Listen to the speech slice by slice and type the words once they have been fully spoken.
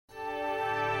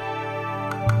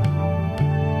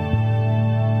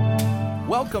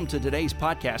Welcome to today's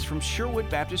podcast from Sherwood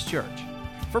Baptist Church.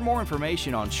 For more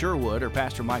information on Sherwood or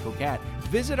Pastor Michael Catt,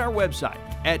 visit our website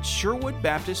at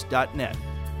sherwoodbaptist.net.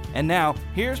 And now,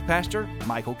 here's Pastor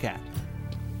Michael Catt.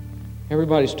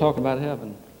 Everybody's talking about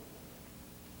heaven.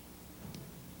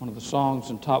 One of the songs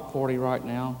in top 40 right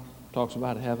now talks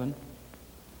about heaven.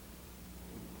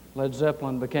 Led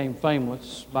Zeppelin became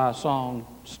famous by a song,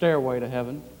 Stairway to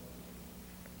Heaven.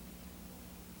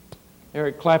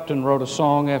 Eric Clapton wrote a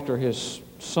song after his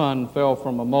son fell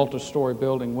from a multi-story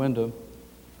building window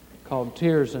called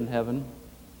Tears in Heaven.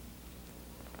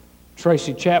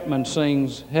 Tracy Chapman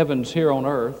sings Heaven's Here on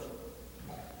Earth.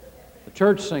 The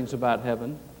church sings about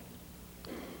heaven.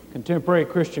 Contemporary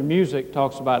Christian music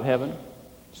talks about heaven.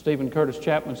 Stephen Curtis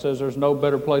Chapman says there's no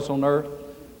better place on earth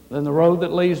than the road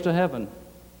that leads to heaven.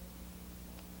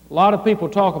 A lot of people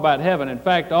talk about heaven. In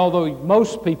fact, although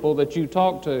most people that you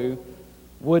talk to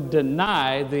would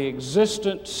deny the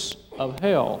existence of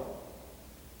hell,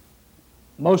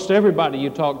 most everybody you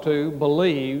talk to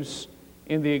believes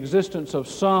in the existence of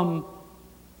some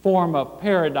form of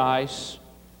paradise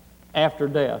after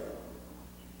death.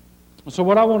 So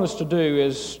what I want us to do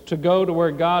is to go to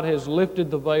where God has lifted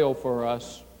the veil for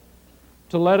us,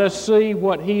 to let us see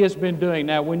what He has been doing.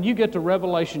 Now, when you get to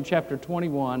Revelation chapter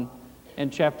 21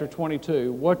 and chapter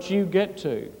 22, what you get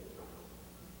to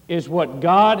is what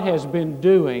God has been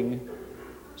doing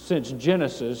since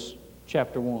Genesis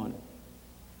chapter 1.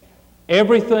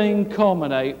 Everything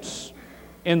culminates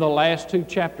in the last two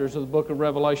chapters of the book of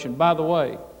Revelation. By the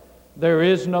way, there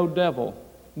is no devil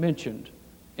mentioned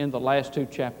in the last two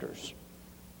chapters.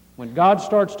 When God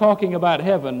starts talking about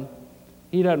heaven,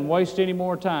 He doesn't waste any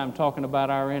more time talking about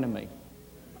our enemy.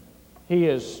 He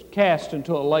is cast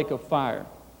into a lake of fire,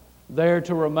 there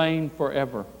to remain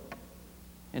forever.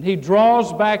 And He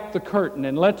draws back the curtain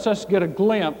and lets us get a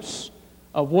glimpse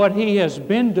of what He has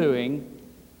been doing,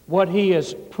 what He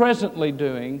is presently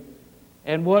doing,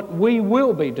 and what we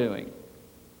will be doing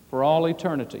for all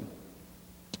eternity.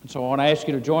 And so I want to ask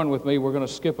you to join with me. We're going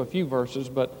to skip a few verses,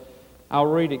 but I'll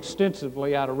read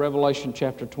extensively out of Revelation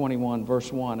chapter 21,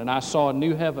 verse 1. And I saw a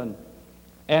new heaven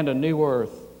and a new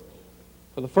earth.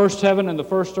 For the first heaven and the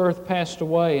first earth passed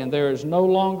away, and there is no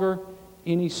longer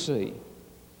any sea.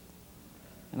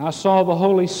 And I saw the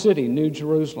holy city, New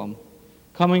Jerusalem,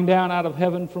 coming down out of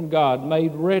heaven from God,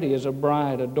 made ready as a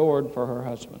bride adored for her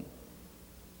husband.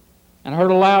 And I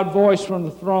heard a loud voice from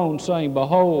the throne saying,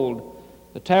 Behold,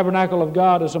 the tabernacle of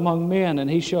God is among men, and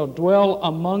He shall dwell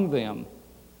among them,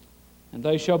 and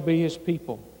they shall be His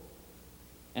people,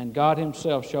 and God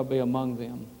Himself shall be among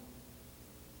them.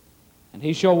 And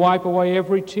He shall wipe away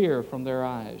every tear from their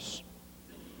eyes,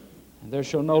 and there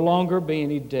shall no longer be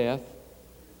any death.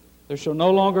 There shall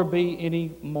no longer be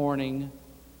any mourning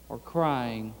or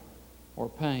crying or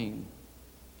pain.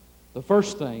 The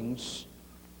first things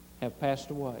have passed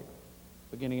away.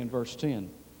 Beginning in verse 10.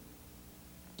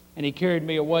 And He carried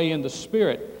me away in the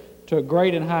Spirit to a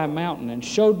great and high mountain, and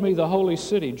showed me the holy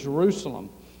city, Jerusalem,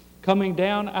 coming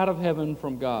down out of heaven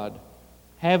from God,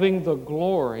 having the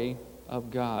glory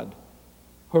of God.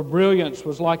 Her brilliance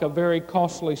was like a very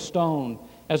costly stone,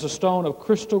 as a stone of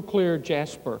crystal clear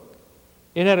jasper.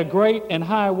 It had a great and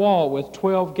high wall with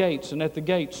 12 gates, and at the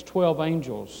gates 12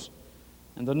 angels.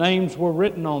 And the names were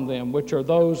written on them, which are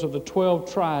those of the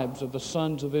 12 tribes of the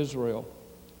sons of Israel.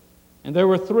 And there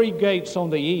were 3 gates on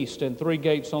the east, and 3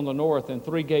 gates on the north, and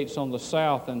 3 gates on the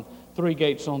south, and 3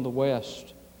 gates on the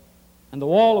west. And the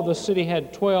wall of the city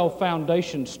had 12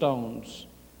 foundation stones,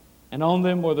 and on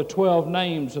them were the 12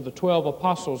 names of the 12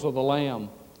 apostles of the Lamb.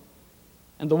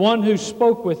 And the one who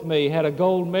spoke with me had a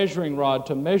gold measuring rod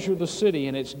to measure the city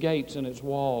and its gates and its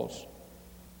walls.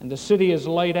 And the city is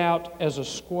laid out as a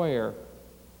square,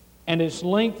 and its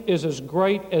length is as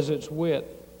great as its width.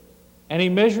 And he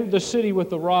measured the city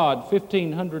with the rod,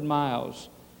 1,500 miles.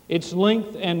 Its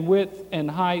length and width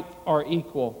and height are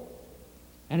equal.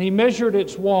 And he measured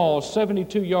its walls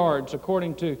 72 yards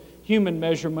according to human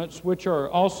measurements, which are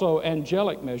also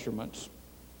angelic measurements.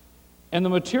 And the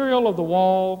material of the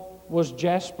wall was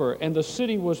jasper, and the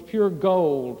city was pure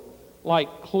gold, like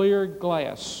clear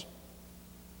glass.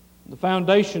 The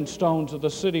foundation stones of the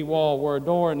city wall were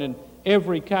adorned in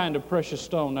every kind of precious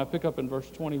stone. Now pick up in verse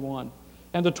 21.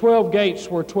 And the 12 gates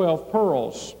were 12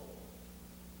 pearls,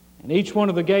 and each one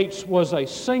of the gates was a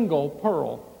single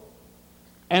pearl.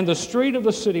 And the street of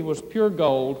the city was pure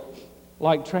gold,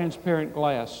 like transparent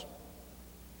glass.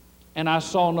 And I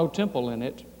saw no temple in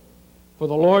it, for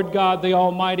the Lord God, the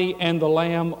Almighty, and the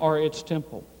Lamb are its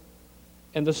temple.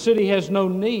 And the city has no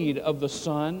need of the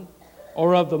sun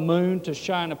or of the moon to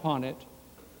shine upon it,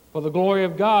 for the glory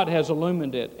of God has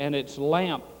illumined it, and its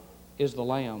lamp is the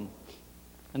Lamb.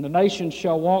 And the nations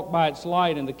shall walk by its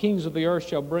light, and the kings of the earth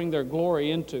shall bring their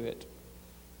glory into it.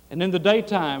 And in the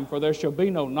daytime, for there shall be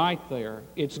no night there,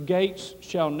 its gates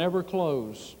shall never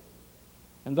close.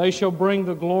 And they shall bring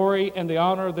the glory and the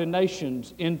honor of the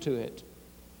nations into it.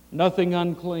 Nothing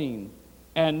unclean,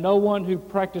 and no one who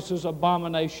practices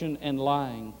abomination and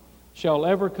lying shall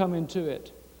ever come into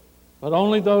it, but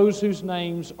only those whose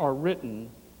names are written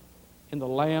in the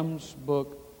Lamb's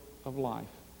book of life.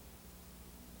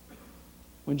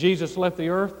 When Jesus left the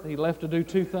earth, he left to do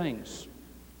two things.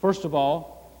 First of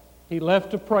all, he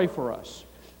left to pray for us.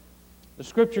 The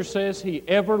Scripture says he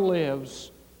ever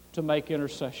lives to make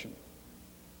intercession.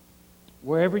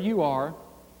 Wherever you are,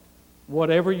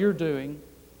 whatever you're doing,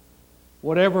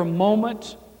 whatever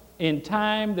moment in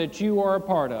time that you are a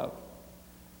part of,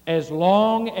 as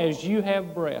long as you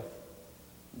have breath,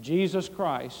 Jesus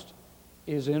Christ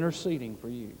is interceding for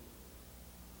you.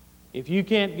 If you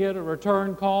can't get a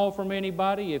return call from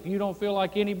anybody, if you don't feel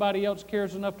like anybody else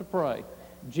cares enough to pray,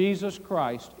 Jesus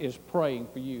Christ is praying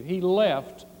for you. He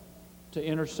left to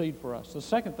intercede for us. The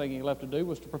second thing he left to do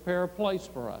was to prepare a place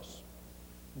for us.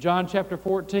 John chapter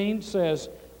 14 says,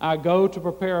 I go to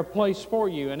prepare a place for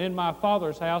you, and in my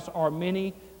Father's house are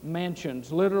many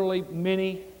mansions, literally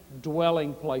many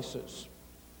dwelling places.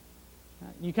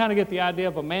 You kind of get the idea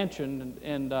of a mansion,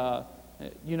 and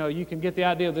you can get the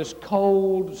idea of this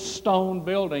cold stone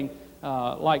building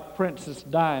like Princess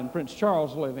Di and Prince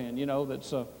Charles live in,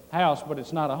 that's a house, but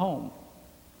it's not a home.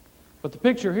 But the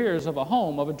picture here is of a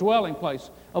home, of a dwelling place,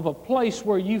 of a place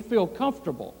where you feel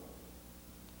comfortable,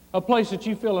 a place that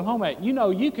you feel at home at.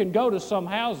 You can go to some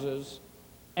houses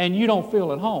and you don't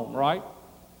feel at home, right?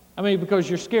 I mean, because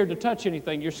you're scared to touch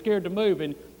anything, you're scared to move,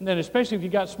 and then especially if you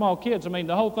got small kids, I mean,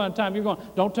 the whole time you're going,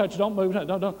 don't touch, don't move,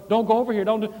 don't go over here,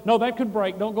 no, that could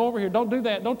break, don't go over here, don't do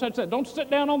that, don't touch that, don't sit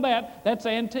down on that, that's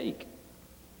antique.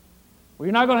 Well,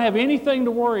 you're not going to have anything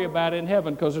to worry about in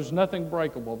heaven because there's nothing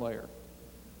breakable there.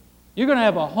 You're going to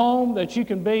have a home that you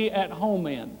can be at home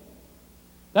in.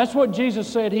 That's what Jesus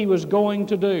said he was going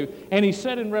to do. And he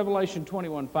said in Revelation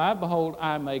 21:5, behold,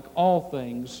 I make all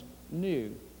things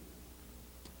new.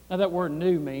 Now that word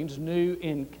new means new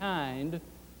in kind,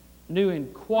 new in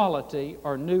quality,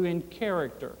 or new in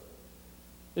character.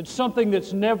 It's something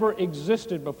that's never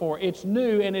existed before. It's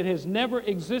new and it has never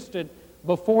existed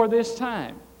before this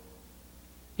time.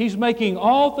 He's making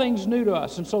all things new to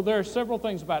us. And so there are several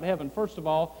things about heaven. First of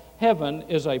all, heaven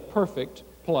is a perfect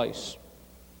place.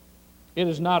 It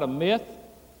is not a myth.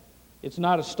 It's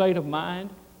not a state of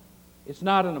mind. It's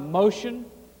not an emotion.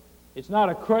 It's not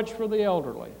a crutch for the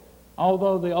elderly.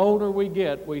 Although the older we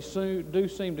get, we do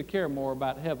seem to care more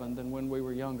about heaven than when we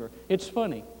were younger. It's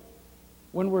funny.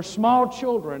 When we're small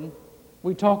children,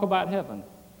 we talk about heaven.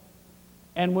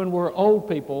 And when we're old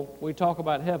people, we talk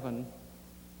about heaven.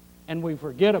 And we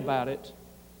forget about it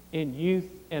in youth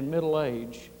and middle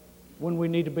age when we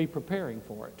need to be preparing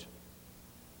for it.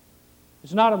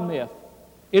 It's not a myth.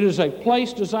 It is a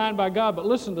place designed by God. But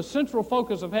listen, the central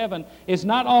focus of heaven is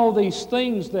not all these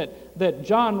things that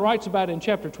John writes about in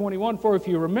chapter 21. For if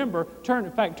you remember, turn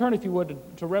if you would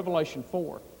to Revelation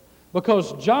 4.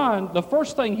 Because John, the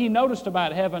first thing he noticed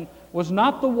about heaven was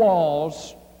not the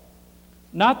walls,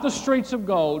 not the streets of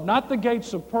gold, not the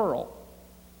gates of pearl.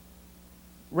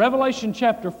 Revelation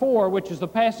chapter 4, which is the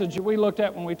passage that we looked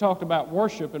at when we talked about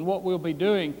worship and what we'll be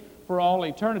doing for all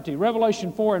eternity.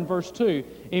 Revelation 4 and verse 2,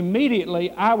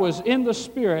 immediately I was in the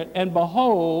Spirit, and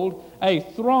behold, a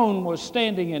throne was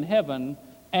standing in heaven,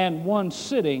 and one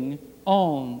sitting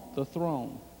on the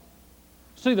throne.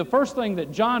 See, the first thing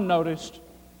that John noticed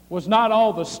was not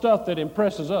all the stuff that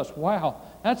impresses us. Wow,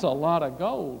 that's a lot of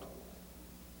gold.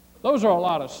 Those are a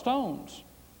lot of stones.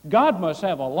 God must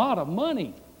have a lot of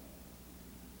money.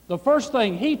 The first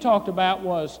thing he talked about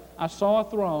was, I saw a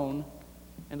throne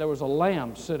and there was a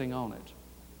lamb sitting on it.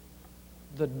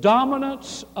 The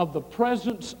dominance of the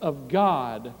presence of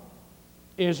God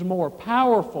is more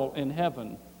powerful in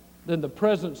heaven than the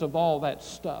presence of all that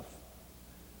stuff.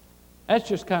 That's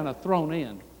just kind of thrown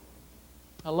in.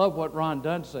 I love what Ron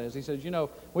Dunn says. He says,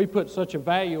 we put such a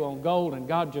value on gold and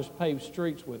God just paves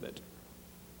streets with it.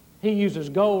 He uses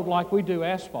gold like we do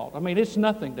asphalt. I mean, it's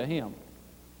nothing to him.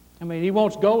 I mean, he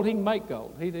wants gold, he can make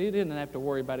gold. He didn't have to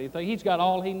worry about anything. He's got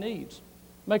all he needs.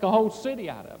 Make a whole city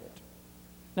out of it.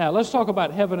 Now, let's talk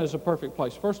about heaven as a perfect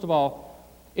place. First of all,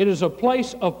 it is a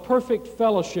place of perfect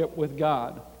fellowship with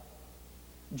God.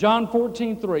 John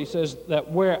 14:3 says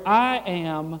that where I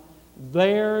am,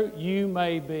 there you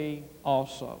may be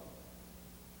also.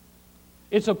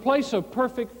 It's a place of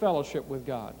perfect fellowship with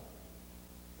God.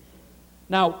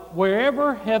 Now,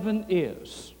 wherever heaven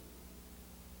is,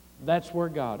 that's where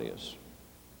God is.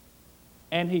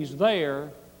 and He's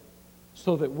there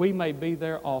so that we may be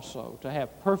there also, to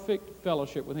have perfect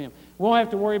fellowship with Him. We won't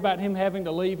have to worry about Him having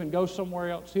to leave and go somewhere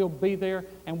else. He'll be there,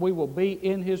 and we will be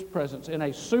in His presence in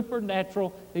a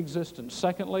supernatural existence.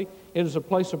 Secondly, it is a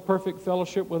place of perfect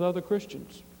fellowship with other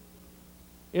Christians.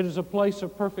 It is a place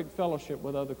of perfect fellowship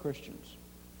with other Christians.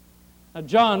 Now,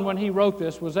 John, when he wrote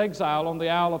this, was exiled on the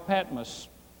Isle of Patmos.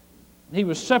 He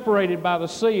was separated by the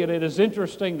sea, and it is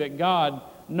interesting that God,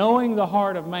 knowing the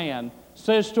heart of man,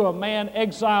 says to a man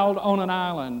exiled on an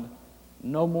island,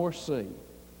 no more sea.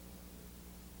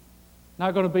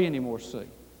 Not going to be any more sea.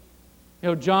 You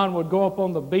know, John would go up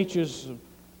on the beaches of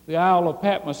the Isle of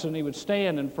Patmos, and he would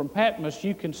stand, and from Patmos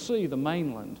you can see the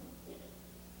mainland.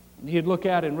 And he'd look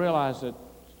out and realize that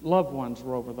loved ones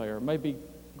were over there. Maybe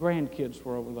grandkids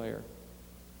were over there.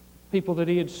 People that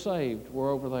he had saved were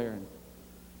over there. And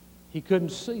he couldn't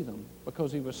see them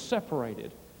because he was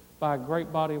separated by a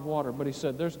great body of water. But he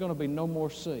said, there's going to be no more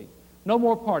sea, no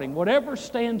more parting. Whatever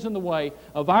stands in the way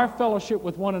of our fellowship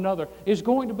with one another is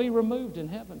going to be removed in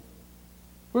heaven.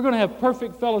 We're going to have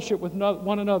perfect fellowship with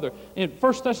one another. In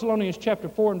 1 Thessalonians chapter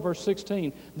 4 and verse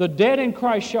 16, the dead in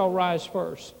Christ shall rise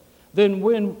first. Then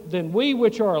we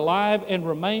which are alive and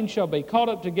remain shall be caught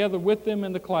up together with them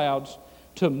in the clouds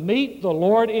to meet the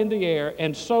Lord in the air,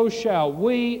 and so shall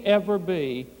we ever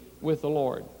be with the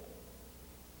Lord.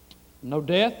 No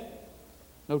death,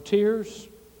 no tears,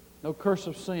 no curse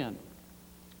of sin.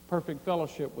 Perfect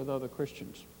fellowship with other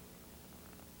Christians.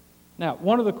 Now,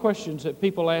 one of the questions that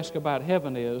people ask about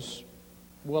heaven is,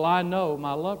 will I know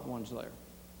my loved ones there?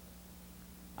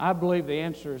 I believe the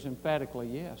answer is emphatically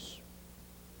yes.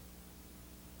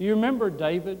 Do you remember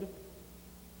David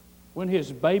when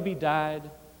his baby died?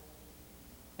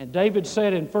 And David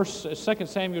said in 2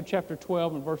 Samuel chapter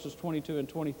 12 and verses 22 and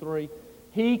 23,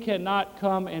 he cannot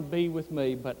come and be with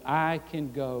me, but I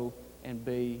can go and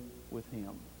be with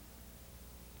him.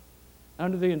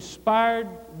 Under the inspired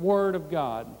Word of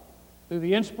God, through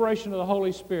the inspiration of the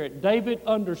Holy Spirit, David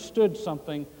understood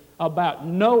something about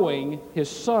knowing his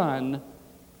son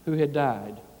who had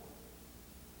died.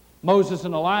 Moses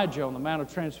and Elijah on the Mount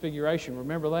of Transfiguration,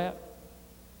 remember that?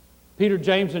 Peter,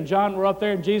 James, and John were up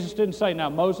there, and Jesus didn't say, now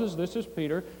Moses, this is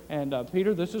Peter, and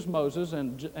Peter, this is Moses,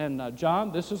 and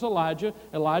John, this is Elijah.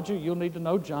 Elijah, you'll need to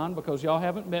know John because y'all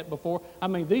haven't met before. I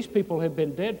mean, these people have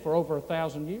been dead for over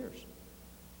 1,000 years.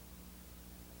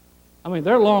 I mean,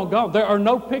 they're long gone. There are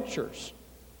no pictures.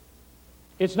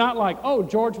 It's not like, oh,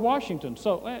 George Washington.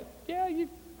 So, yeah, you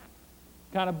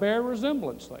kind of bear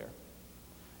resemblance there.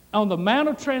 On the Mount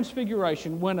of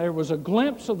Transfiguration, when there was a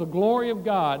glimpse of the glory of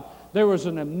God, there was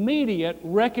an immediate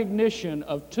recognition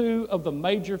of two of the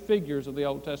major figures of the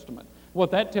Old Testament.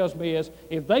 What that tells me is,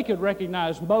 if they could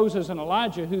recognize Moses and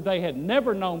Elijah, who they had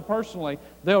never known personally,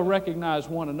 they'll recognize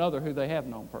one another who they have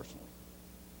known personally.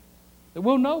 That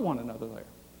we'll know one another there.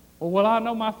 Well, will I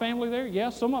know my family there?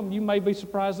 Yes, some of them you may be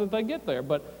surprised that they get there,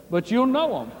 but you'll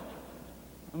know them.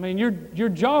 I mean, your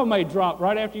jaw may drop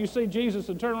right after you see Jesus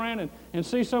and turn around and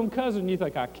see some cousin, and you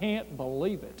think, I can't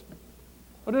believe it.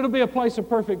 But it'll be a place of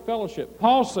perfect fellowship.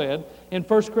 Paul said in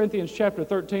 1 Corinthians chapter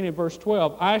 13 and verse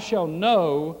 12, I shall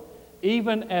know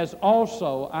even as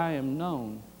also I am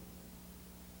known.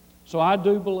 So I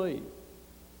do believe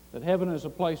that heaven is a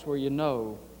place where you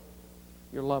know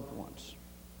your loved ones.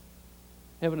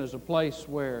 Heaven is a place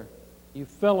where you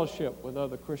fellowship with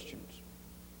other Christians.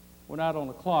 We're not on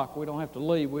the clock. We don't have to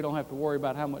leave. We don't have to worry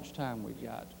about how much time we've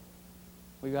got.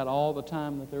 We've got all the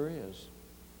time that there is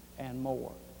and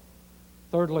more.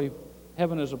 Thirdly,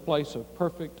 heaven is a place of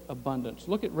perfect abundance.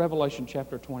 Look at Revelation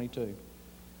chapter 22.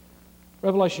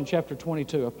 Revelation chapter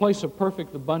 22, a place of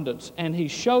perfect abundance. And he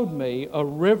showed me a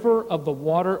river of the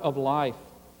water of life,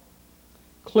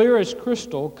 clear as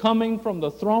crystal, coming from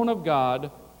the throne of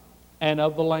God and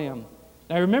of the Lamb.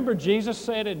 Now remember, Jesus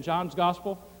said in John's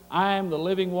Gospel, I am the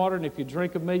living water, and if you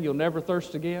drink of me, you'll never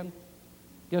thirst again.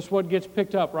 Guess what gets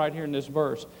picked up right here in this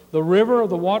verse? The river of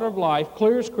the water of life,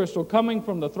 clear as crystal, coming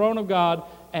from the throne of God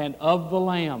and of the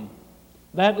Lamb.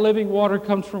 That living water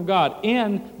comes from God.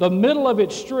 In the middle of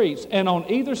its streets and on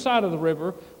either side of the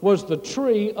river was the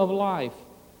tree of life,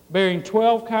 bearing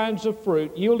 12 kinds of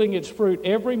fruit, yielding its fruit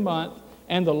every month,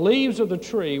 and the leaves of the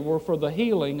tree were for the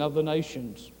healing of the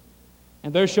nations.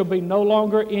 And there shall be no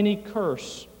longer any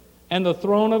curse, and the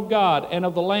throne of God and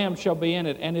of the Lamb shall be in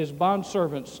it, and his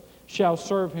bondservants shall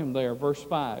serve him there. Verse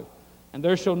 5. And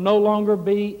there shall no longer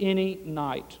be any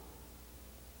night.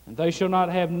 And they shall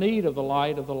not have need of the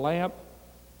light of the lamp,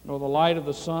 nor the light of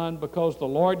the sun, because the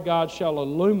Lord God shall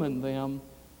illumine them,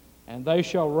 and they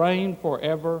shall reign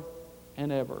forever and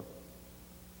ever.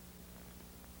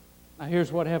 Now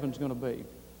here's what heaven's going to be.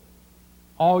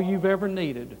 all you've ever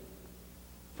needed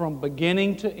from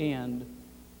beginning to end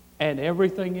and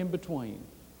everything in between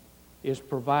is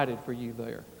provided for you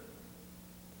there.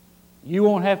 You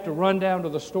won't have to run down to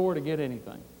the store to get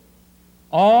anything.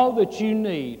 All that you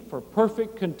need for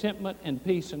perfect contentment and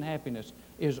peace and happiness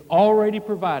is already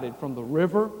provided from the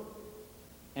river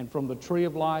and from the tree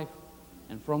of life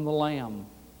and from the Lamb.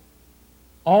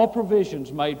 All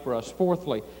provisions made for us.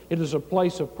 Fourthly, it is a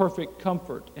place of perfect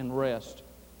comfort and rest.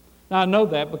 Now, I know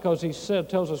that because He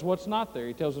tells us what's not there.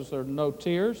 He tells us there are no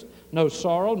tears, no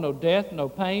sorrow, no death, no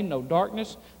pain, no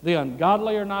darkness. The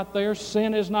ungodly are not there.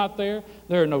 Sin is not there.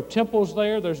 There are no temples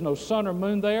there. There's no sun or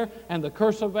moon there. And the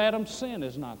curse of Adam's sin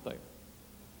is not there.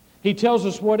 He tells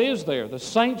us what is there. The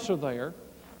saints are there.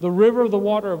 The river of the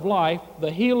water of life, the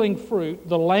healing fruit,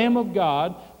 the Lamb of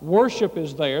God, worship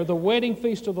is there, the wedding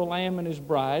feast of the Lamb and His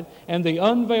bride, and the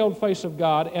unveiled face of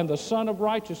God and the Son of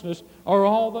Righteousness are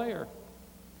all there.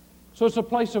 So it's a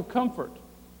place of comfort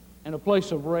and a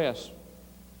place of rest.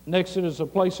 Next, it is a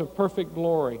place of perfect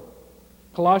glory.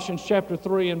 Colossians chapter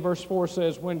 3 and verse 4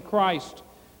 says, "When Christ,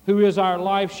 who is our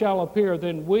life, shall appear,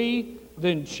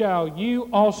 then shall you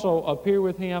also appear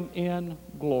with Him in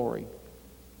glory."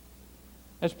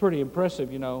 That's pretty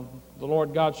impressive, you know. The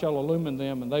Lord God shall illumine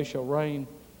them, and they shall reign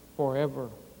forever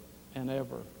and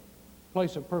ever.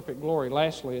 Place of perfect glory.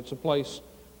 Lastly, it's a place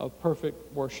of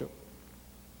perfect worship.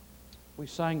 We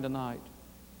sang tonight.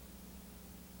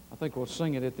 I think we'll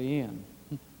sing it at the end.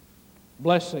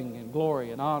 Blessing and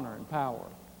glory and honor and power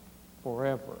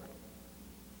forever.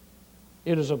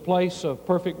 It is a place of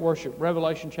perfect worship.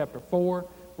 Revelation chapter 4,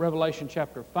 Revelation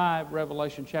chapter 5,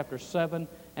 Revelation chapter 7,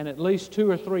 and at least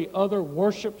 2 or 3 other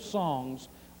worship songs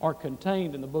are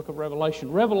contained in the book of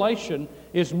Revelation. Revelation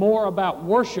is more about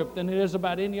worship than it is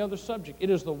about any other subject. It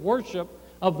is the worship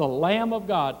of the Lamb of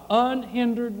God,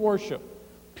 unhindered worship,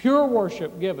 pure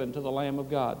worship given to the Lamb of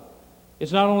God.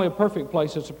 It's not only a perfect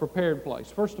place, it's a prepared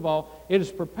place. First of all, it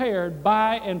is prepared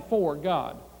by and for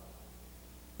God.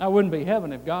 Now, it wouldn't be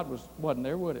heaven if God wasn't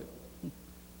there, would it?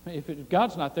 If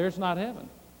God's not there, it's not heaven.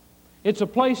 It's a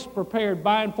place prepared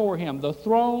by and for Him. The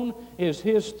throne is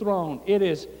His throne. It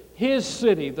is His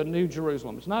city, the New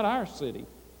Jerusalem. It's not our city.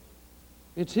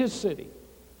 It's His city.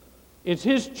 It's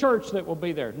His church that will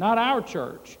be there, not our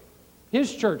church.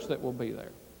 His church that will be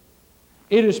there.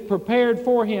 It is prepared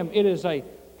for Him. It is a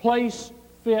place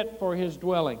fit for His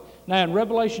dwelling. Now, in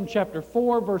Revelation chapter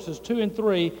 4, verses 2 and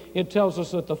 3, it tells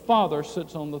us that the Father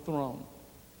sits on the throne.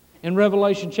 In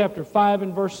Revelation chapter 5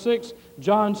 and verse 6,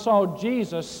 John saw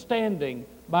Jesus standing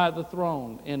by the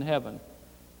throne in heaven.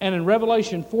 And in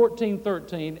Revelation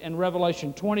 14:13 and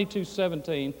Revelation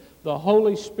 22:17, the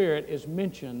Holy Spirit is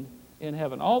mentioned in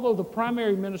heaven. Although the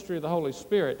primary ministry of the Holy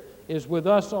Spirit is with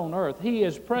us on earth, He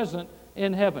is present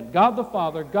in heaven. God the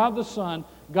Father, God the Son,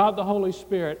 God the Holy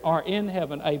Spirit are in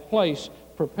heaven, a place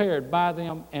prepared by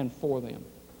them and for them.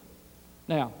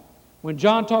 Now, when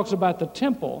John talks about the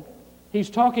temple, he's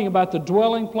talking about the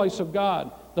dwelling place of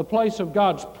God, the place of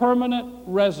God's permanent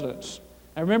residence.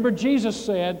 And remember, Jesus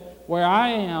said, "Where I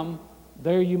am,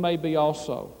 there you may be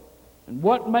also." And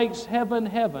what makes heaven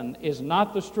heaven is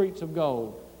not the streets of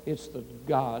gold, it's the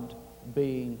God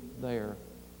being there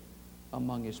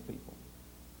among His people.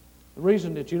 The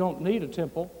reason that you don't need a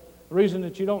temple, the reason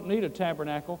that you don't need a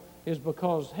tabernacle is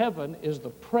because heaven is the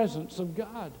presence of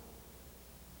God.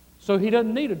 So He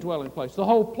doesn't need a dwelling place. The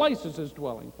whole place is His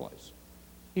dwelling place.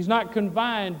 He's not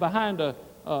confined behind a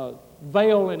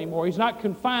veil anymore. He's not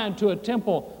confined to a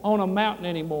temple on a mountain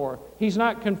anymore. He's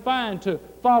not confined to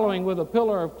following with a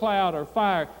pillar of cloud or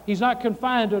fire. He's not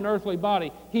confined to an earthly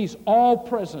body. He's all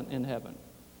present in heaven.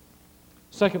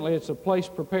 Secondly, it's a place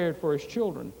prepared for His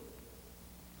children.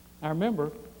 Now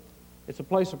remember, it's a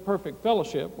place of perfect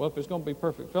fellowship. Well, if it's going to be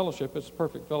perfect fellowship, it's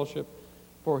perfect fellowship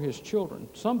for His children.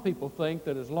 Some people think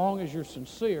that as long as you're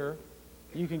sincere,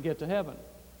 you can get to heaven.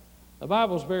 The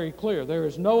Bible is very clear. There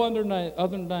is no other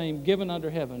name given under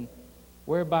heaven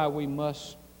whereby we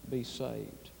must be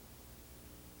saved.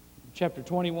 Chapter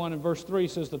 21 and verse 3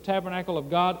 says, "The tabernacle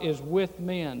of God is with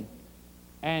men,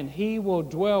 and He will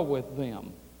dwell with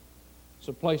them." It's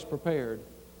a place prepared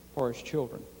for His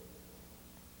children.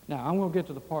 Now, I'm going to get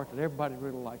to the part that everybody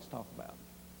really likes to talk about.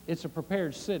 It's a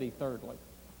prepared city, thirdly.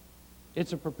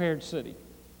 It's a prepared city.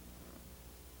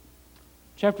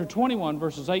 Chapter 21,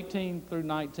 verses 18 through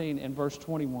 19 and verse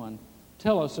 21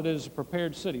 tell us that it is a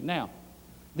prepared city. Now,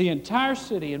 the entire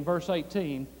city in verse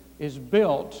 18 is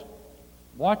built,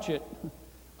 watch it,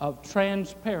 of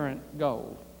transparent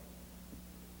gold.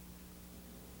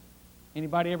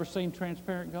 Anybody ever seen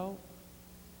transparent gold?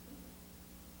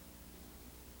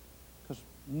 Because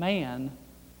man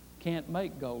can't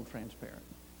make gold transparent.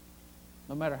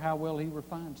 no matter how well he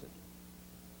refines it.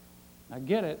 Now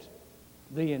get it,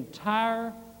 the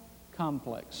entire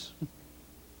complex,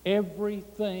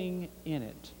 everything in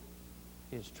it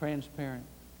is transparent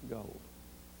gold.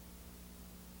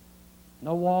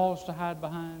 No walls to hide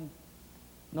behind,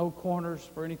 no corners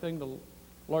for anything to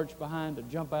lurch behind, to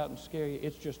jump out and scare you.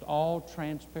 It's just all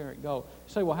transparent gold.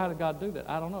 You say, well, how did God do that?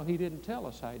 I don't know. He didn't tell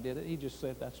us how He did it. He just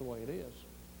said that's the way it is.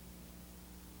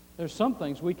 There's some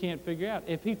things we can't figure out.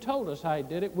 If He told us how He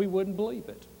did it, we wouldn't believe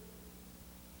it.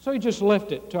 So He just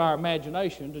left it to our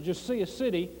imagination to just see a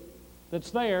city that's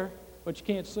there, but you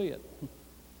can't see it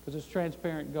because it's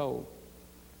transparent gold.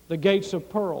 The gates of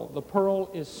pearl. The pearl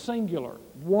is singular.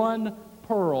 One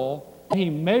pearl.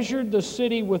 He measured the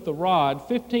city with the rod,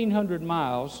 1,500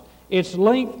 miles. Its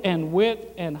length and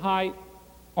width and height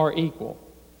are equal.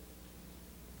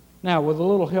 Now, with a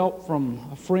little help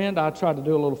from a friend, I tried to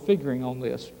do a little figuring on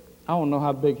this. I want to know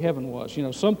how big heaven was. You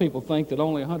know, some people think that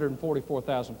only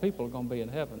 144,000 people are going to be in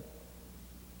heaven.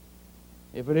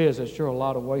 If it is, it's sure a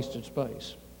lot of wasted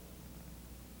space.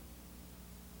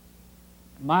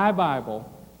 My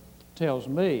Bible tells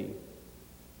me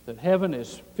that heaven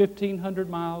is 1,500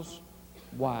 miles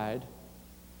wide,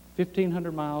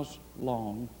 1,500 miles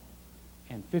long,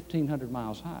 and 1,500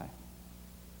 miles high.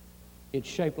 It's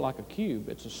shaped like a cube.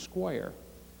 It's a square.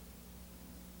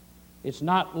 It's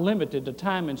not limited to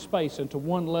time and space and to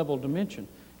one level dimension.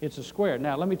 It's a square.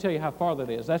 Now, let me tell you how far that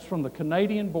is. That's from the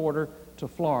Canadian border to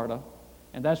Florida,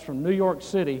 and that's from New York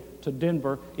City to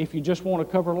Denver if you just want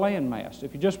to cover landmass.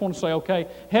 If you just want to say, okay,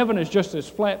 heaven is just this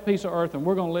flat piece of earth and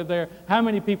we're going to live there, how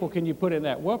many people can you put in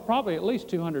that? Well, probably at least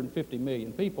 250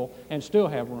 million people and still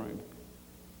have room.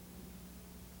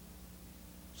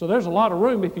 So there's a lot of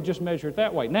room if you just measure it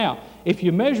that way. Now, if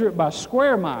you measure it by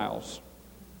square miles,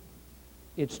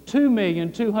 it's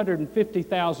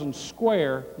 2,250,000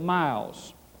 square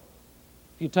miles.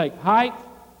 If you take height,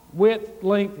 width,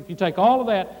 length, if you take all of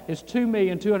that, it's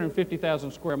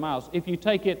 2,250,000 square miles. If you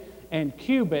take it and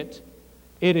cube it,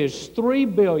 it is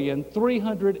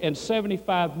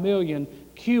 3,375,000,000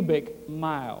 cubic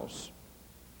miles.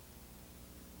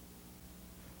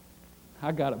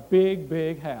 I got a big,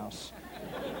 big house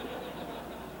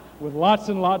with lots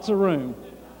and lots of room.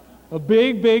 A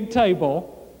big, big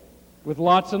table with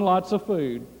lots and lots of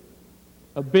food.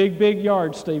 A big, big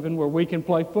yard, Stephen, where we can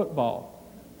play football.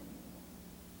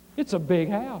 It's a big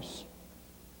house.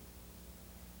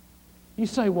 You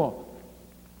say, well,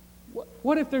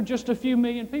 what if there are just a few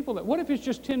million people there? What if it's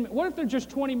just 10? What if there are just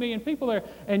 20 million people there?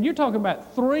 And you're talking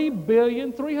about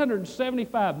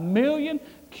 3,375,000,000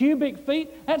 cubic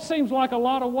feet? That seems like a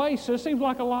lot of waste. It seems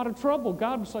like a lot of trouble.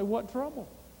 God would say, what trouble?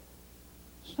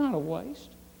 It's not a waste.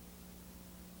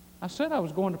 I said I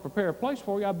was going to prepare a place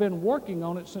for you. I've been working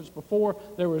on it since before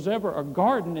there was ever a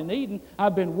garden in Eden.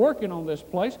 I've been working on this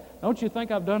place. Don't you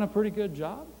think I've done a pretty good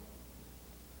job?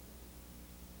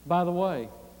 By the way,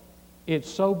 it's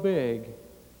so big,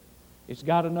 it's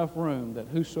got enough room that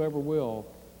whosoever will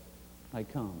may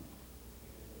come.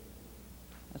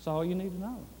 That's all you need to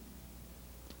know.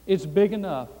 It's big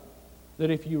enough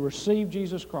that if you receive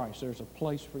Jesus Christ, there's a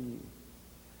place for you.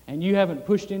 And you haven't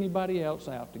pushed anybody else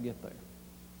out to get there.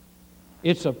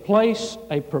 It's a place,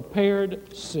 a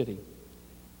prepared city.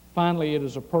 Finally, it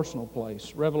is a personal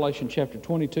place. Revelation chapter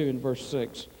 22 and verse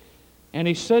 6. And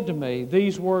He said to me,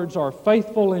 these words are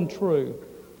faithful and true.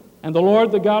 And the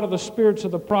Lord, the God of the spirits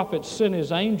of the prophets, sent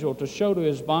His angel to show to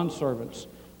His bondservants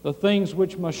the things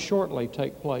which must shortly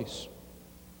take place.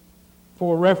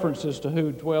 4 references to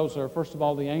who dwells there. First of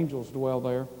all, the angels dwell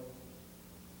there.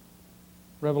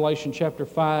 Revelation chapter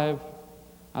 5,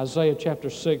 Isaiah chapter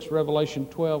 6, Revelation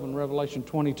 12, and Revelation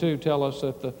 22 tell us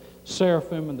that the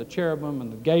seraphim and the cherubim and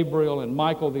the Gabriel and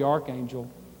Michael the archangel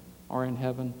are in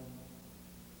heaven.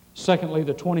 Secondly,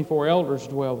 the 24 elders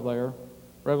dwell there.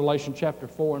 Revelation chapter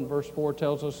 4 and verse 4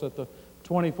 tells us that the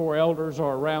 24 elders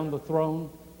are around the throne.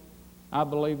 I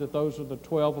believe that those are the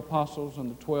 12 apostles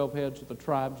and the 12 heads of the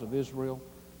tribes of Israel,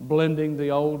 blending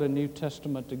the Old and New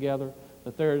Testament together,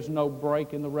 that there is no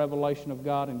break in the revelation of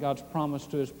God and God's promise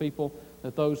to His people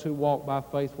that those who walk by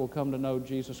faith will come to know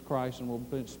Jesus Christ and will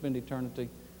spend eternity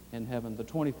in heaven. The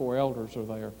 24 elders are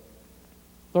there.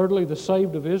 Thirdly, the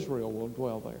saved of Israel will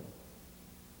dwell there.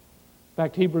 In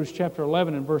fact, Hebrews chapter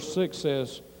 11 and verse 6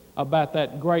 says about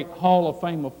that great hall of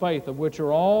fame of faith, of which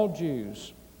are all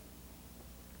Jews.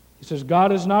 He says,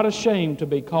 God is not ashamed to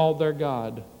be called their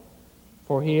God,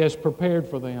 for He has prepared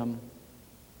for them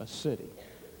a city.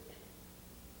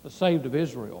 The saved of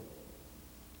Israel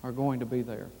are going to be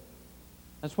there.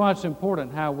 That's why it's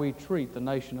important how we treat the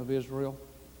nation of Israel.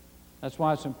 That's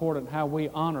why it's important how we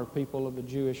honor people of the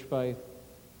Jewish faith.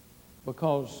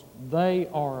 because they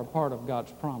are a part of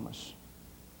God's promise.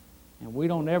 And we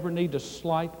don't ever need to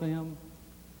slight them.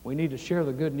 We need to share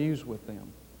the good news with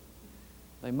them.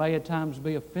 They may at times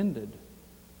be offended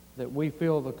that we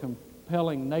feel the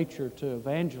compelling nature to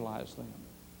evangelize them.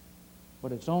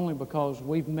 But it's only because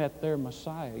we've met their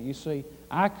Messiah. You see,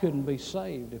 I couldn't be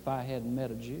saved if I hadn't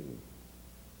met a Jew,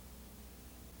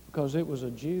 because it was a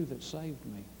Jew that saved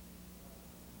me.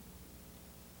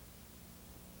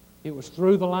 It was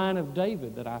through the line of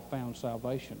David that I found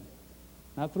salvation,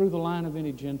 not through the line of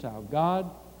any Gentile. God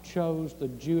chose the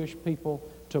Jewish people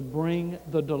to bring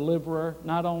the deliverer,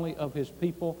 not only of His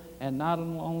people and not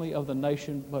only of the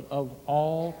nation, but of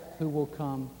all who will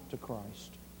come to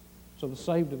Christ. So the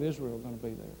saved of Israel are going to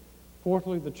be there.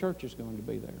 Fourthly, the church is going to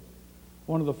be there.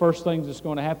 One of the first things that's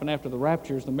going to happen after the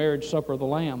rapture is the marriage supper of the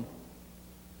Lamb.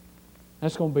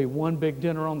 That's going to be one big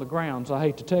dinner on the grounds. I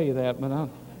hate to tell you that, but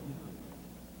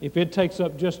if it takes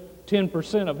up just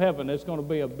 10% of heaven, it's going to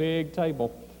be a big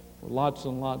table with lots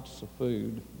and lots of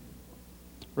food.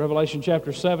 Revelation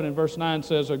chapter 7 and verse 9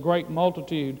 says, "A great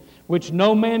multitude, which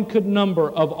no man could number,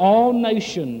 of all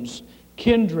nations,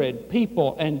 kindred,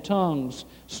 people, and tongues,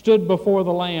 stood before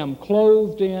the Lamb,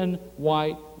 clothed in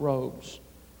white robes."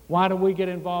 Why do we get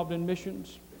involved in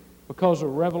missions? Because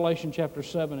of Revelation chapter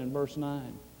 7 and verse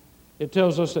 9. It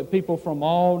tells us that people from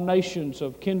all nations,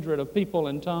 of kindred, of people,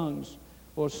 and tongues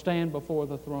will stand before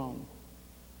the throne.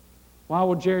 Why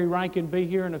will Jerry Rankin be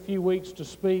here in a few weeks to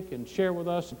speak and share with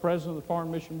us, the President of the Foreign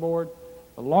Mission Board,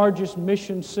 the largest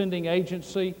mission sending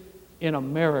agency in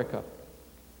America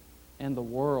and the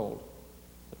world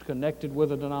that's connected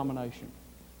with a denomination?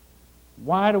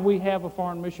 Why do we have a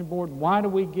Foreign Mission Board? Why do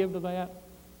we give to that?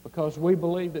 Because we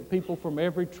believe that people from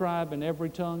every tribe and every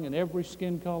tongue and every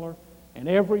skin color and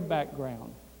every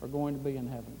background are going to be in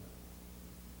heaven.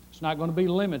 It's not going to be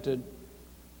limited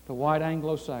to white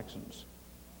Anglo-Saxons.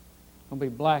 It's going to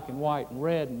be black and white and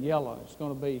red and yellow. It's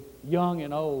going to be young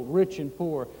and old, rich and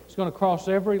poor. It's going to cross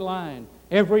every line.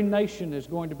 Every nation is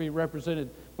going to be represented,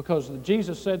 because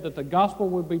Jesus said that the gospel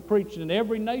will be preached in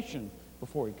every nation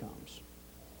before He comes.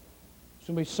 There's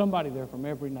going to be somebody there from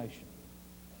every nation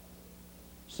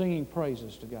singing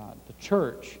praises to God. The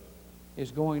church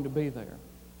is going to be there.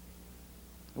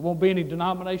 There won't be any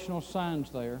denominational signs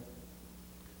there.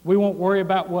 We won't worry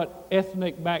about what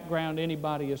ethnic background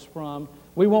anybody is from.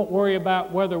 We won't worry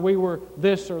about whether we were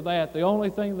this or that. The only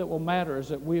thing that will matter is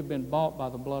that we have been bought by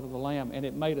the blood of the Lamb, and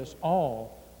it made us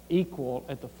all equal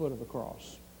at the foot of the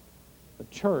cross. The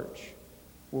church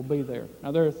will be there.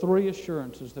 Now, there are three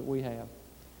assurances that we have.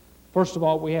 First of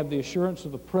all, we have the assurance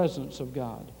of the presence of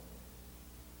God.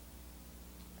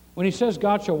 When He says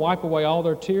God shall wipe away all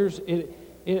their tears,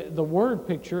 the word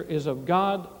picture is of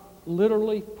God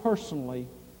literally, personally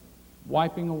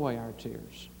wiping away our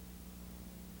tears.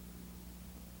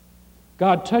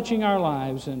 God touching our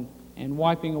lives and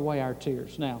wiping away our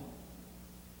tears. Now,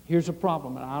 here's a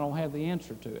problem, and I don't have the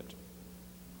answer to it,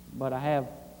 but I have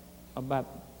about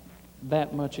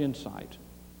that much insight.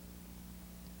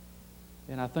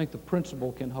 And I think the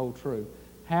principle can hold true.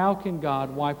 How can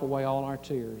God wipe away all our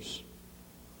tears?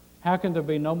 How can there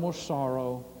be no more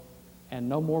sorrow and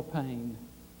no more pain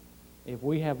if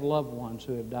we have loved ones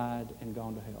who have died and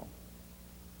gone to hell?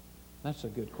 That's a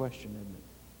good question, isn't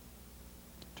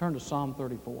it? Turn to Psalm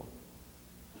 34.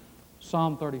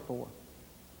 Psalm 34.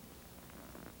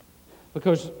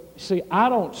 Because, see, I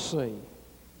don't see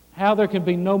how there can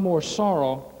be no more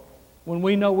sorrow when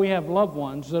we know we have loved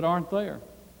ones that aren't there.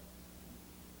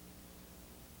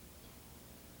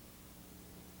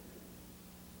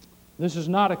 This is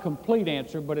not a complete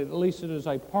answer, but at least it is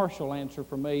a partial answer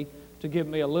for me to give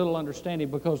me a little understanding,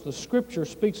 because the Scripture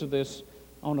speaks of this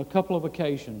on a couple of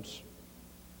occasions.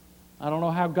 I don't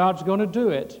know how God's going to do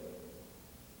it,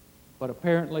 but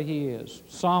apparently He is.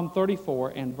 Psalm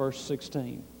 34 and verse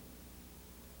 16.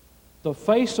 The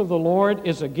face of the Lord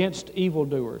is against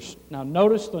evildoers. Now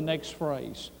notice the next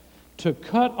phrase. To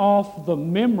cut off the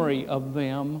memory of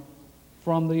them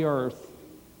from the earth.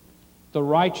 The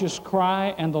righteous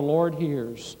cry, and the Lord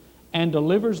hears, and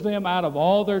delivers them out of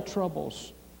all their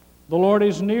troubles. The Lord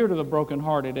is near to the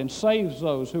brokenhearted, and saves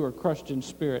those who are crushed in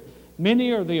spirit.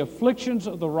 Many are the afflictions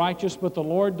of the righteous, but the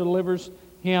Lord delivers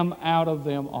him out of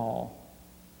them all.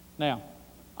 Now,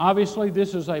 obviously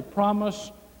this is a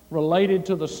promise related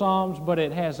to the Psalms, but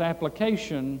it has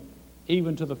application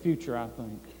even to the future, I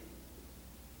think.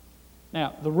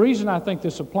 Now, the reason I think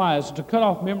this applies is to cut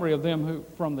off memory of them who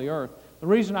from the earth. The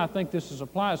reason I think this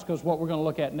applies is because what we're going to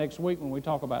look at next week when we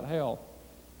talk about hell.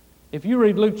 If you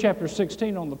read Luke chapter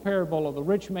 16 on the parable of the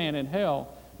rich man in hell,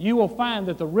 you will find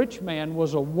that the rich man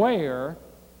was aware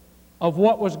of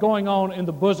what was going on in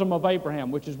the bosom of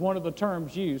Abraham, which is one of the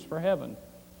terms used for heaven.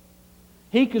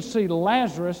 He could see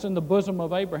Lazarus in the bosom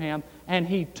of Abraham, and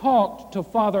he talked to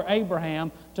Father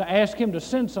Abraham to ask him to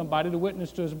send somebody to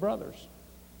witness to his brothers.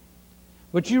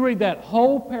 But you read that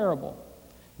whole parable.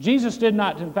 Jesus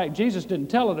didn't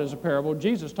tell it as a parable.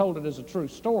 Jesus told it as a true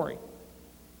story.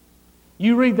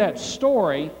 You read that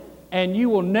story, and you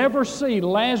will never see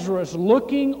Lazarus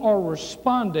looking or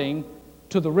responding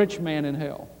to the rich man in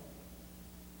hell.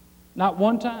 Not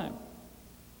one time.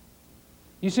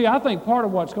 You see, I think part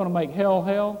of what's going to make hell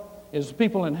hell is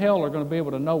people in hell are going to be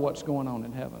able to know what's going on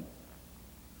in heaven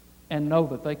and know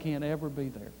that they can't ever be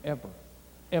there, ever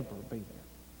be there.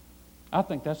 I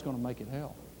think that's going to make it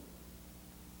hell.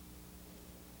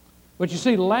 But you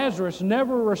see, Lazarus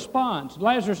never responds.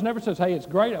 Lazarus never says, hey, it's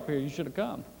great up here, you should have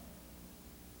come.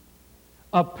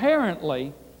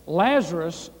 Apparently,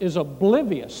 Lazarus is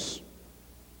oblivious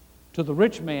to the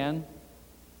rich man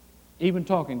even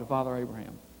talking to Father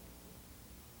Abraham.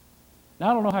 Now,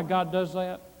 I don't know how God does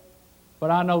that, but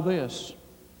I know this.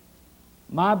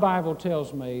 My Bible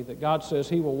tells me that God says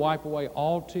He will wipe away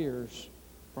all tears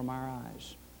from our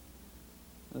eyes.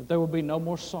 That there will be no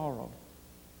more sorrow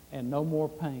and no more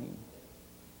pain.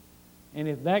 And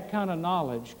if that kind of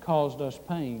knowledge caused us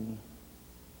pain,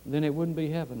 then it wouldn't be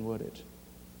heaven, would it?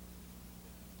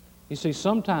 You see,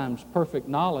 sometimes perfect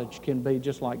knowledge can be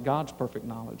just like God's perfect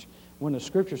knowledge. When the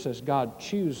Scripture says God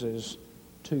chooses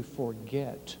to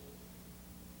forget.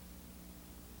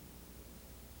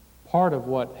 Part of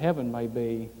what heaven may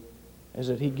be is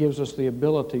that He gives us the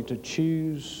ability to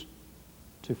choose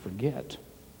to forget.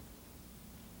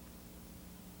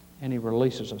 And He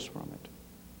releases us from it.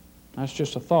 That's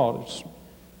just a thought.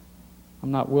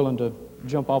 I'm not willing to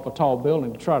jump off a tall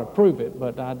building to try to prove it,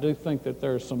 but I do think that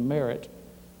there's some merit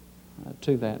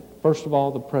to that. First of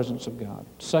all, the presence of God.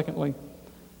 Secondly,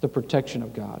 the protection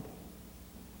of God.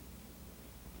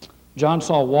 John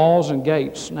saw walls and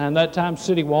gates. Now, in that time,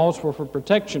 city walls were for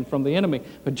protection from the enemy.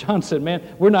 But John said, man,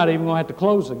 we're not even going to have to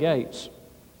close the gates.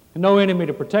 No enemy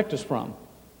to protect us from.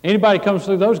 Anybody comes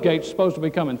through those gates is supposed to be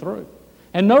coming through.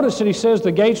 And notice that he says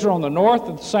the gates are on the north,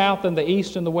 the south, and the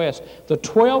east, and the west. The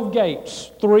 12 gates,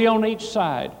 3 on each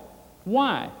side.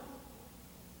 Why?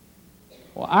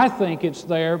 Well, I think it's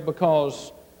there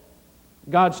because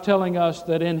God's telling us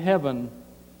that in heaven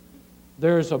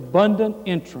there's abundant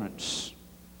entrance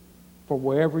for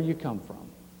wherever you come from.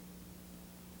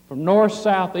 From north,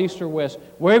 south, east, or west,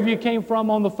 wherever you came from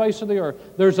on the face of the earth,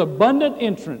 there's abundant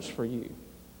entrance for you.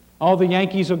 All the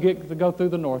Yankees will get to go through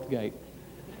the north gate.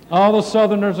 All the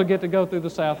Southerners will get to go through the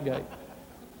south gate.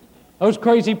 Those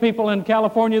crazy people in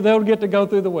California, they'll get to go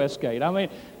through the west gate. I mean,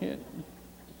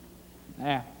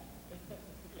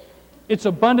 it's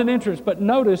abundant entrance. But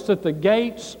notice that the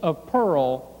gates of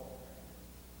pearl,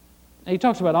 he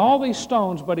talks about all these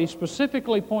stones, but he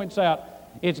specifically points out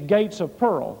it's gates of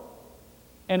pearl.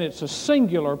 And it's a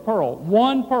singular pearl,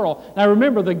 one pearl. Now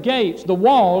remember, the gates, the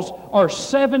walls are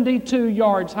 72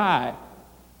 yards high.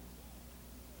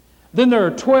 Then there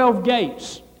are 12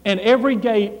 gates, and every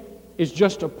gate is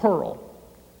just a pearl.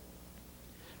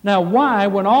 Now why,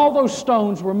 when all those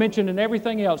stones were mentioned and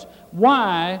everything else,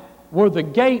 why were the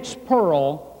gates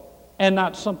pearl and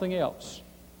not something else?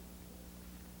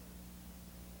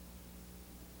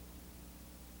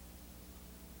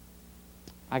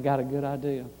 I got a good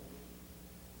idea.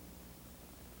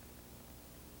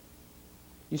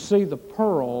 You see, the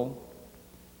pearl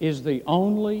is the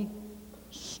only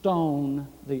stone,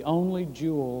 the only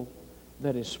jewel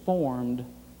that is formed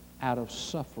out of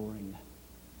suffering.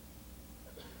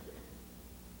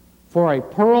 For a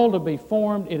pearl to be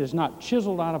formed, it is not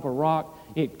chiseled out of a rock.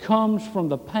 It comes from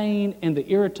the pain and the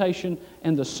irritation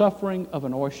and the suffering of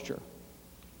an oyster.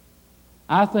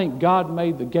 I think God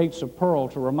made the gates of pearl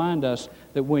to remind us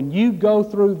that when you go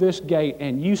through this gate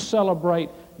and you celebrate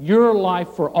your life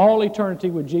for all eternity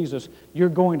with Jesus, you're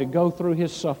going to go through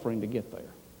His suffering to get there.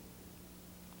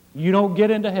 You don't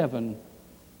get into heaven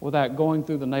without going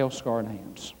through the nail-scarred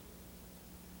hands.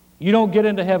 You don't get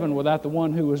into heaven without the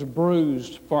one who was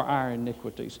bruised for our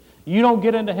iniquities. You don't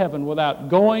get into heaven without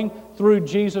going through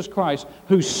Jesus Christ,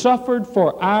 who suffered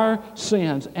for our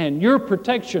sins. And your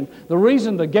protection, the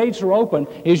reason the gates are open,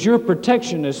 is your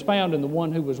protection is found in the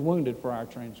one who was wounded for our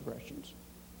transgressions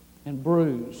and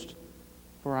bruised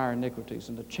for our iniquities.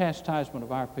 And the chastisement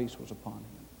of our peace was upon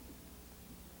Him.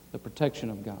 The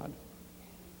protection of God.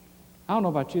 I don't know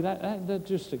about you, that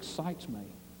just excites me.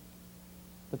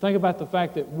 To think about the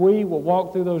fact that we will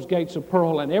walk through those gates of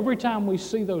pearl, and every time we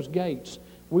see those gates,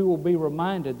 we will be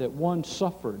reminded that one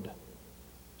suffered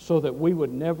so that we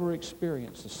would never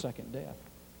experience the second death.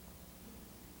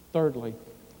 Thirdly,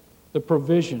 The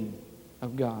provision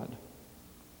of God.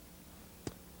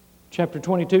 Chapter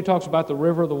 22 talks about the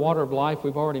river of the water of life.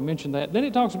 We've already mentioned that. Then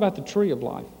it talks about the tree of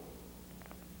life.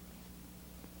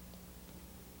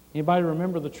 Anybody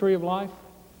remember the tree of life?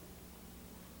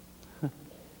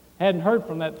 Hadn't heard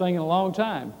from that thing in a long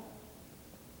time.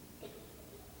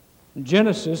 In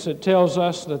Genesis, it tells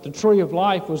us that the tree of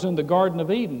life was in the Garden of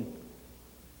Eden,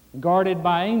 guarded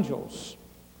by angels.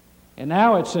 And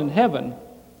now it's in heaven,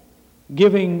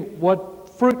 giving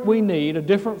what fruit we need, a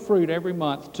different fruit every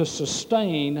month, to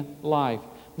sustain life.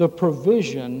 The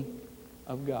provision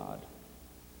of God.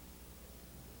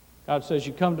 God says,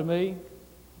 you come to me,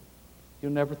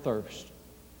 you'll never thirst.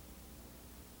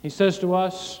 He says to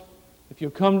us, if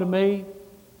you'll come to me,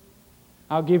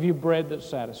 I'll give you bread that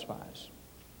satisfies.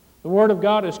 The Word of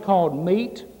God is called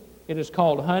meat, it is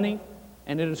called honey,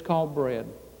 and it is called bread.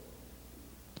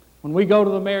 When we go to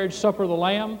the marriage supper of the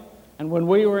Lamb, and when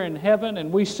we are in heaven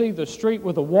and we see the street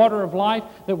with the water of life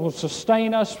that will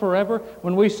sustain us forever,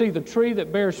 when we see the tree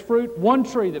that bears fruit, one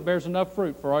tree that bears enough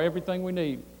fruit for everything we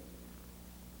need.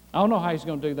 I don't know how He's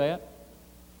going to do that.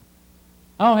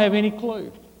 I don't have any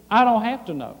clue. I don't have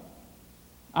to know.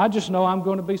 I just know I'm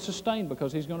going to be sustained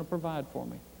because He's going to provide for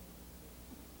me.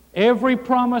 Every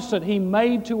promise that He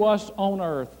made to us on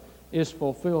earth is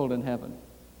fulfilled in heaven.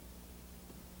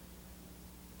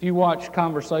 If you watch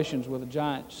Conversations with the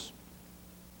Giants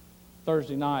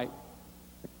Thursday night,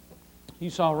 you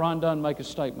saw Ron Dunn make a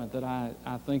statement that I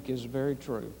think is very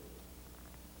true.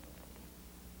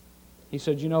 He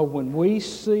said, you know, when we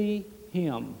see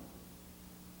Him,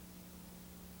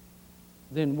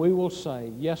 then we will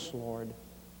say, yes, Lord,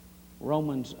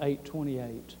 Romans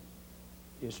 8:28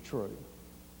 is true.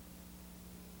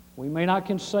 We may not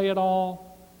can say it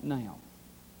all now.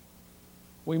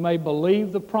 We may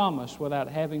believe the promise without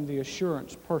having the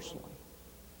assurance personally.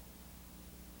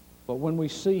 But when we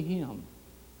see Him,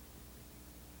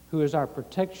 who is our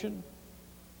protection,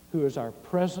 who is our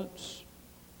presence,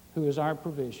 who is our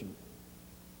provision,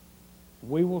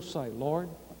 we will say, Lord,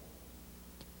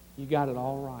 you got it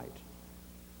all right.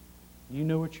 You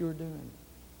knew what you were doing.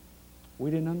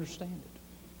 We didn't understand it.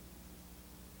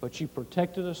 But you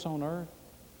protected us on earth.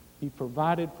 You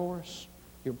provided for us.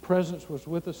 Your presence was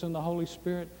with us in the Holy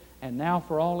Spirit. And now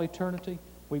for all eternity,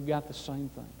 we've got the same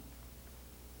thing.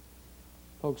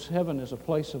 Folks, heaven is a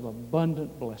place of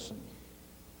abundant blessing.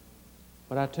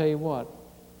 But I tell you what,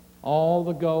 all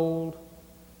the gold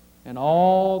and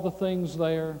all the things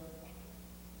there,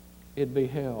 it'd be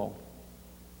hell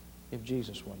if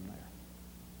Jesus wasn't there.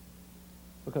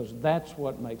 Because that's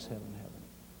what makes heaven heaven.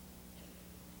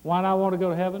 Why do I want to go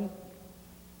to heaven?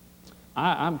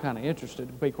 I'm kind of interested,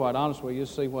 to be quite honest with you,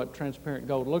 to see what transparent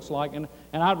gold looks like. And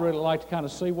I'd really like to kind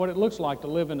of see what it looks like to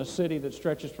live in a city that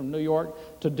stretches from New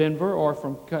York to Denver or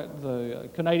from the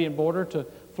Canadian border to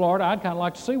Florida. I'd kind of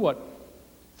like to see what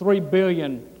 3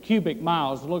 billion cubic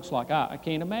miles looks like. I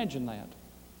can't imagine that.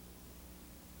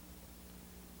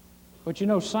 But you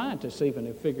know, scientists even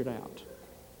have figured out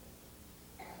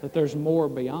that there's more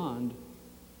beyond,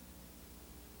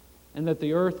 and that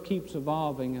the earth keeps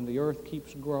evolving and the earth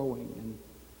keeps growing and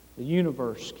the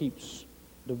universe keeps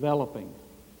developing.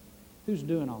 Who's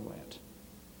doing all that?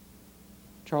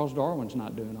 Charles Darwin's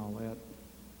not doing all that.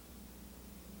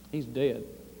 He's dead.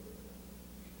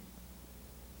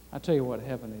 I tell you what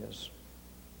heaven is.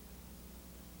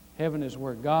 Heaven is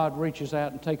where God reaches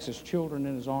out and takes His children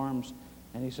in His arms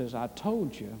and He says, I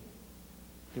told you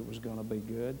it was going to be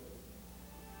good.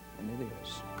 And it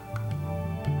is.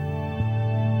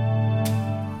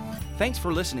 Thanks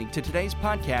for listening to today's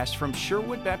podcast from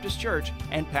Sherwood Baptist Church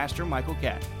and Pastor Michael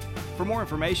Catt. For more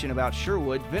information about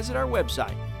Sherwood, visit our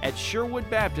website at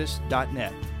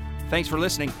sherwoodbaptist.net. Thanks for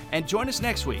listening, and join us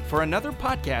next week for another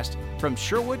podcast from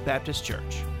Sherwood Baptist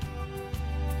Church.